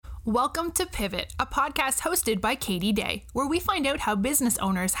Welcome to Pivot, a podcast hosted by Katie Day, where we find out how business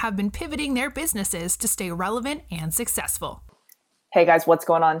owners have been pivoting their businesses to stay relevant and successful. Hey guys, what's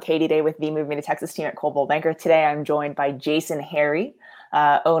going on? Katie Day with the Move Me to Texas team at Coldwell Banker. Today I'm joined by Jason Harry,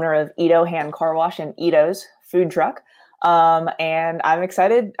 owner of Ito Hand Car Wash and Ito's food truck. And I'm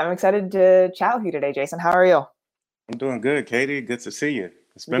excited to chat with you today, Jason. How are you? I'm doing good, Katie. Good to see you.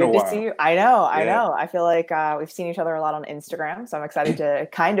 It's been a while. Good to see you. I know. I feel like we've seen each other a lot on Instagram, so I'm excited to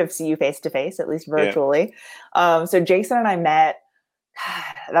kind of see you face to face, at least virtually. Yeah. So Jason and I met,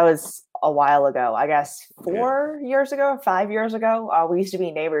 that was a while ago, I guess 5 years ago. We used to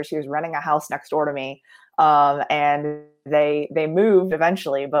be neighbors. He was renting a house next door to me, and they moved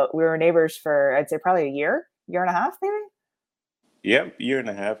eventually, but we were neighbors for, I'd say, probably a year and a half, maybe. Yep, year and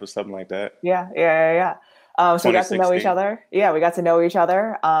a half or something like that. Yeah. So we got to know each other. Yeah, we got to know each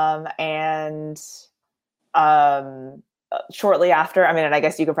other. And shortly after, and I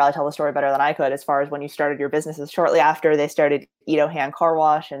guess you could probably tell the story better than I could as far as when you started your businesses. Shortly after, they started Ito Hand Car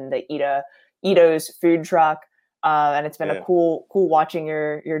Wash and the Ito's food truck. And it's been a cool watching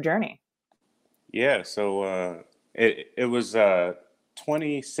your journey. Yeah, so it was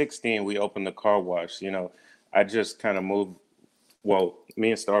 2016 we opened the car wash. I just kind of moved. Well,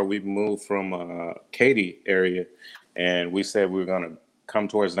 me and Star, we moved from Katy area, and we said we were going to come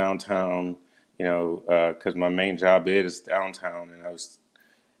towards downtown, because my main job is downtown, and I was,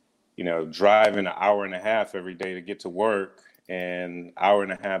 driving an hour and a half every day to get to work and hour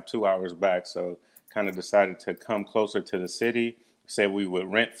and a half, 2 hours back. So kind of decided to come closer to the city, said we would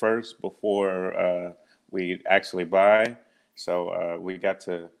rent first before we actually buy. So we got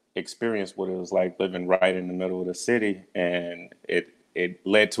to experience what it was like living right in the middle of the city, and it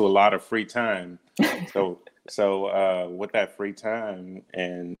led to a lot of free time. So with that free time,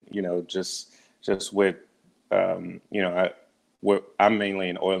 and just with I'm mainly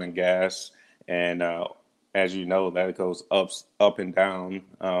in oil and gas, and as you know, that goes up and down.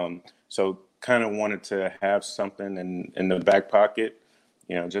 So kind of wanted to have something in the back pocket,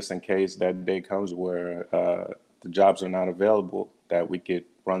 just in case that day comes where the jobs are not available, that we could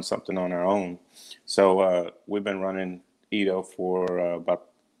run something on our own. So we've been running Ito for about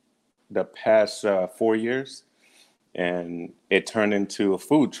the past 4 years, and it turned into a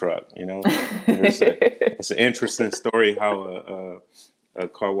food truck. It's an interesting story how a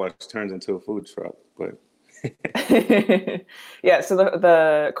car wash turns into a food truck. But yeah, so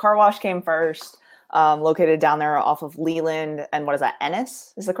the car wash came first, located down there off of Leland and what is that?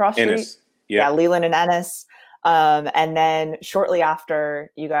 Ennis is the cross street? Ennis, yeah, Leland and Ennis. And then shortly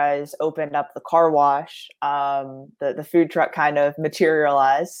after you guys opened up the car wash, the food truck kind of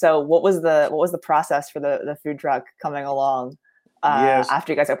materialized. So what was the process for the food truck coming along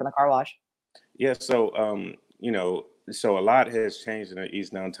after you guys opened the car wash? Yeah, so so a lot has changed in the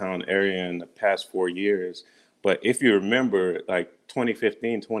East Downtown area in the past 4 years. But if you remember, like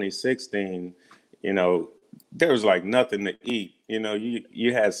 2015, 2016, there was like nothing to eat.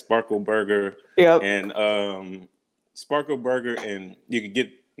 You had Sparkle Burger, and Sparkle Burger, and you could get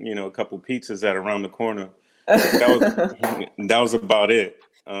a couple pizzas at around the corner. That was about it.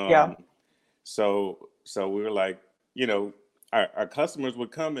 So we were like, our customers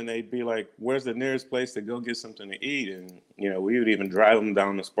would come and they'd be like, "Where's the nearest place to go get something to eat?" And we would even drive them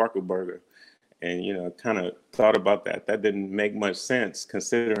down to Sparkle Burger. And kind of thought about that. That didn't make much sense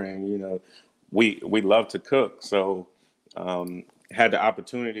considering we love to cook. So had the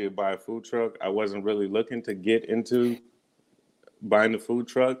opportunity to buy a food truck. I wasn't really looking to get into buying the food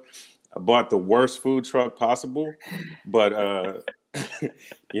truck. I bought the worst food truck possible, but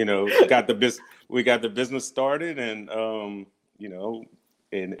we got the business started, and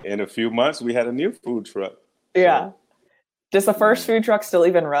in a few months we had a new food truck. Yeah. So, does the first food truck still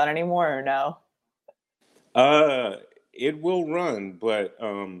even run anymore, or no? It will run, but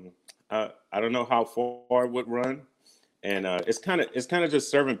I don't know how far it would run, and it's kind of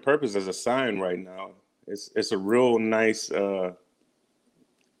just serving purpose as a sign right now. It's a real nice.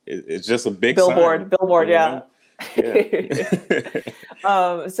 It's just a big billboard. Sign,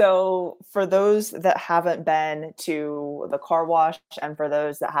 Yeah. So for those that haven't been to the car wash, and for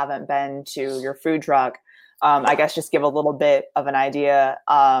those that haven't been to your food truck, I guess just give a little bit of an idea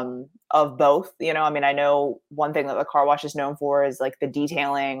of both. I know one thing that the car wash is known for is like the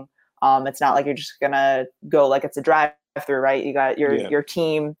detailing. It's not like you're just gonna go like it's a drive-through, right? You got your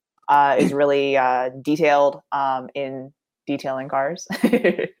team is really detailed in detailing cars.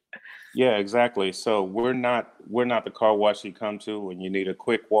 Yeah, exactly. So we're not the car wash you come to when you need a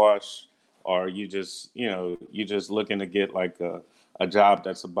quick wash, or you just looking to get like a job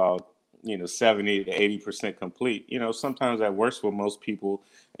that's about 70 to 80% complete. Sometimes that works for most people,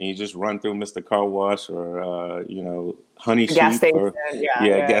 and you just run through Mr. Car Wash or Honey The gas Sheep station. or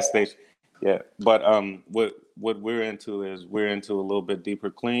gas station. Yeah, but what we're into is we're into a little bit deeper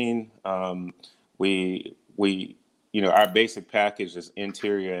clean. We our basic package is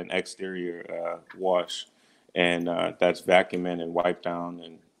interior and exterior wash, and that's vacuuming and wipe down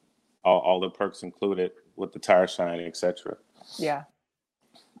and all the perks included with the tire shine, etc. Yeah.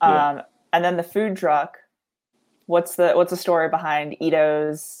 Yeah. And then the food truck. What's the story behind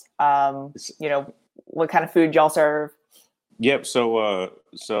Ito's? What kind of food y'all serve? Yep.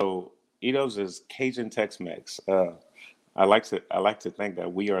 So Ito's is Cajun Tex-Mex. I like to think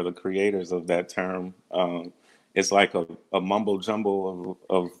that we are the creators of that term. It's like a mumbo jumbo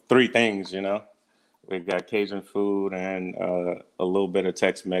of three things. We've got Cajun food and a little bit of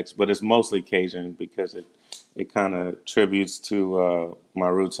Tex-Mex, but it's mostly Cajun because it kind of tributes to my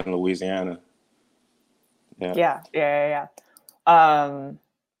roots in Louisiana. Yeah.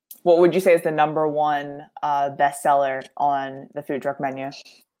 What would you say is the number one bestseller on the food truck menu?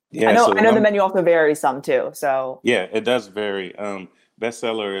 Yeah, I know the menu also varies some too. So yeah, it does vary.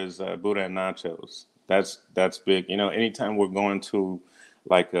 Bestseller is Boudin nachos. That's big. Anytime we're going to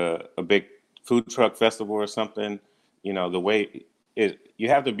like a big food truck festival or something, the way you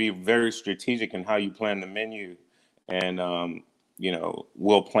have to be very strategic in how you plan the menu, and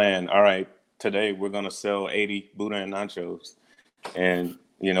we'll plan. All right, today we're gonna sell 80 Boudin nachos, and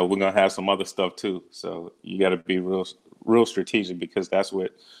we're gonna have some other stuff too. So you got to be real strategic because that's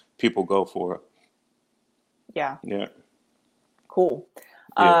what people go for. Yeah. Cool.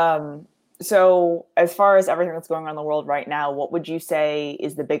 Yeah. So as far as everything that's going on in the world right now, what would you say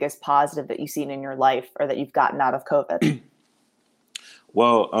is the biggest positive that you've seen in your life or that you've gotten out of COVID?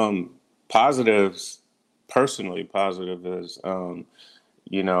 Well, positives, personally positive is,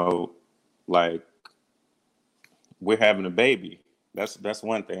 like we're having a baby. That's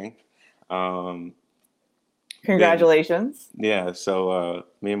one thing. Congratulations. Yeah. So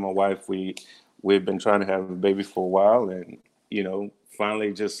me and my wife, we've been trying to have a baby for a while, and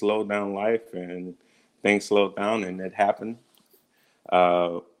finally just slowed down life and things slowed down, and it happened.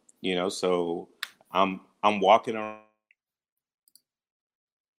 So I'm walking around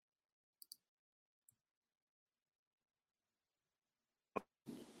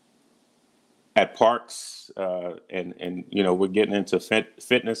at parks, and we're getting into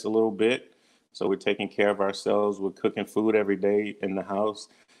fitness a little bit. So we're taking care of ourselves. We're cooking food every day in the house.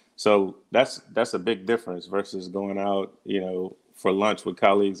 So that's a big difference versus going out, for lunch with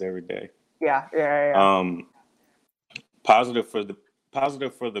colleagues every day. Yeah. Positive for the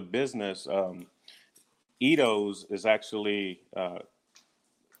business. Ito's is actually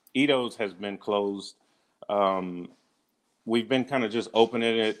Ito's has been closed. We've been kind of just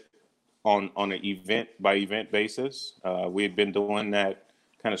opening it on an event by event basis. We've been doing that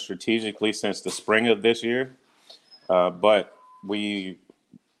kind of strategically since the spring of this year, but we've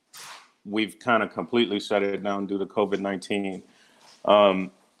kind of completely shut it down due to COVID-19.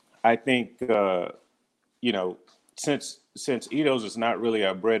 I think since Ito's is not really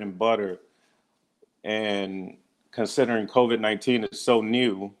our bread and butter, and considering COVID-19 is so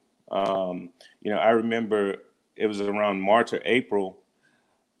new, I remember it was around March or April,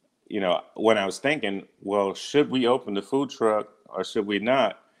 when I was thinking, well, should we open the food truck or should we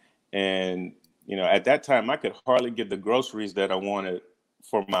not? And, at that time I could hardly get the groceries that I wanted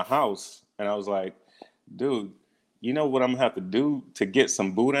for my house. And I was like, dude, you know what I'm gonna have to do to get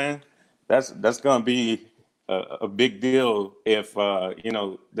some boudin? That's gonna be a big deal if,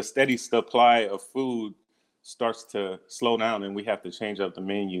 the steady supply of food starts to slow down and we have to change up the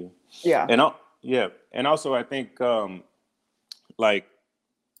menu. Yeah. And also I think, like,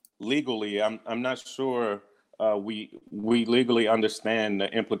 legally, I'm not sure we legally understand the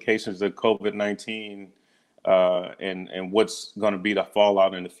implications of COVID-19 and what's going to be the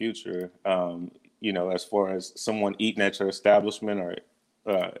fallout in the future. As far as someone eating at your establishment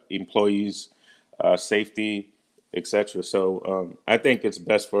or employees' safety, etc. So I think it's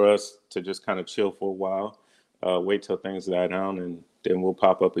best for us to just kind of chill for a while, wait till things die down, and then we'll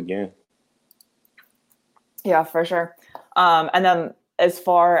pop up again. Yeah, for sure. And then as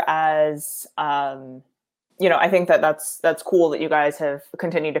far as, I think that's cool that you guys have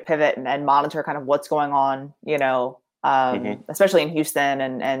continued to pivot and monitor kind of what's going on, especially in Houston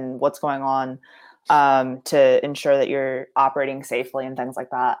and what's going on to ensure that you're operating safely and things like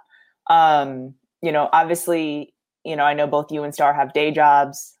that. Obviously, I know both you and Star have day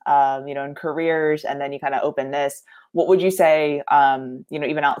jobs, and careers, and then you kind of open this. What would you say,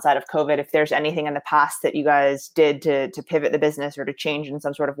 even outside of COVID, if there's anything in the past that you guys did to pivot the business or to change in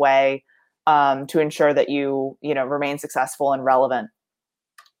some sort of way, to ensure that you remain successful and relevant?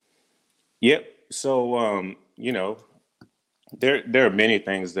 Yep. So, there are many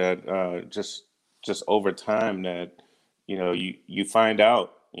things that just over time that you find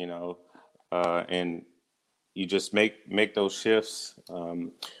out, and you just make those shifts.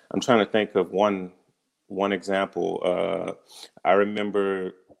 I'm trying to think of one example. I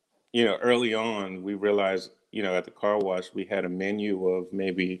remember, early on we realized, at the car wash we had a menu of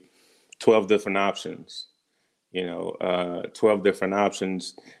maybe 12 different options. 12 different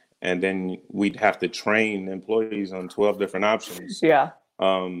options, and then we'd have to train employees on 12 different options. Yeah.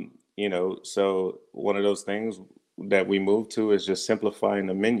 So one of those things that we moved to is just simplifying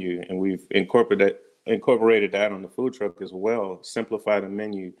the menu, and we've incorporated that on the food truck as well. Simplify the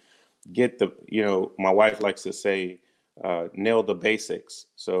menu, get my wife likes to say, nail the basics.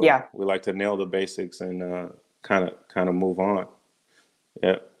 So yeah, we like to nail the basics and kind of move on.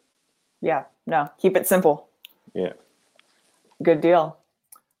 Yeah. Yeah. No, keep it simple. Yeah. Good deal.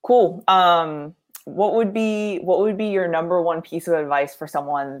 Cool. What would be your number one piece of advice for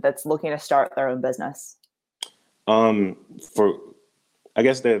someone that's looking to start their own business? I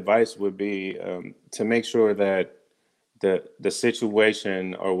guess the advice would be to make sure that the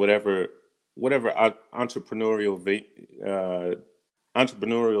situation or whatever entrepreneurial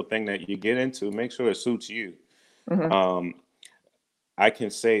thing that you get into, make sure it suits you. Mm-hmm. I can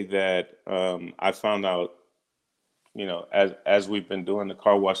say that I found out, as we've been doing the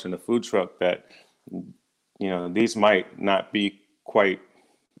car wash and the food truck, that these might not be quite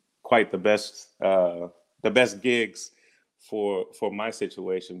the best gigs for my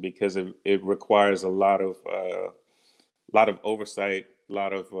situation, because it requires a lot of oversight, a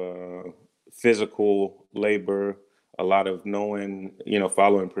lot of physical labor, a lot of knowing,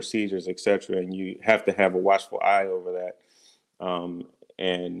 following procedures, etc. And you have to have a watchful eye over that.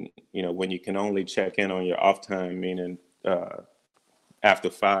 And when you can only check in on your off time, meaning after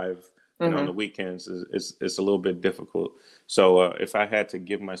 5, and on the weekends, it's a little bit difficult. So if I had to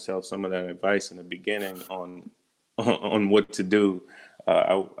give myself some of that advice in the beginning on what to do,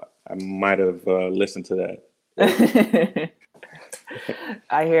 I might have listened to that.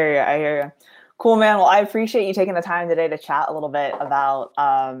 I hear you. Cool, man. Well, I appreciate you taking the time today to chat a little bit about,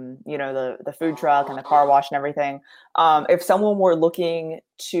 the food truck and the car wash and everything. If someone were looking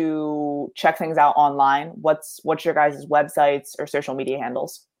to check things out online, what's your guys' websites or social media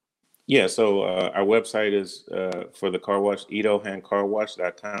handles? Yeah, so our website is for the car wash,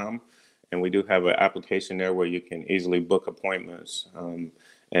 itohancarwash.com. And we do have an application there where you can easily book appointments.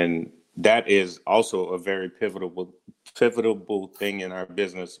 And that is also a very pivotal thing in our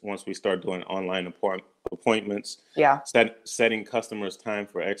business. Once we start doing online appointments, setting customers' time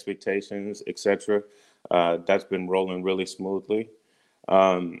for expectations, etc. That's been rolling really smoothly.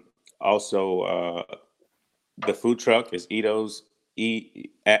 Also, the food truck is Ito's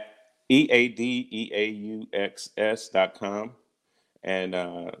EADEAUXS.com, and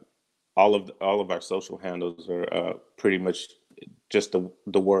all of our social handles are pretty much just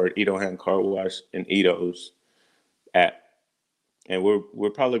the word Itohan Car Wash and Ito's at, and we're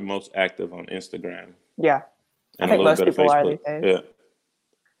probably most active on Instagram. Yeah, and I think most people are these days. Yeah.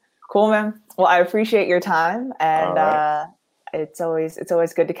 Cool, man. Well, I appreciate your time, and right. It's always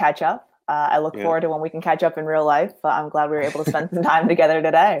good to catch up. I look forward to when we can catch up in real life. But I'm glad we were able to spend some time together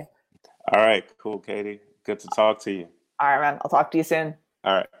today. All right, cool, Katie. Good to talk to you. All right, man. I'll talk to you soon.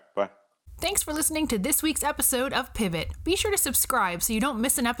 All right, bye. Thanks for listening to this week's episode of Pivot. Be sure to subscribe so you don't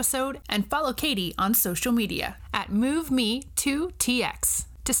miss an episode, and follow Katie on social media at MoveMe2TX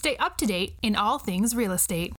to stay up to date in all things real estate.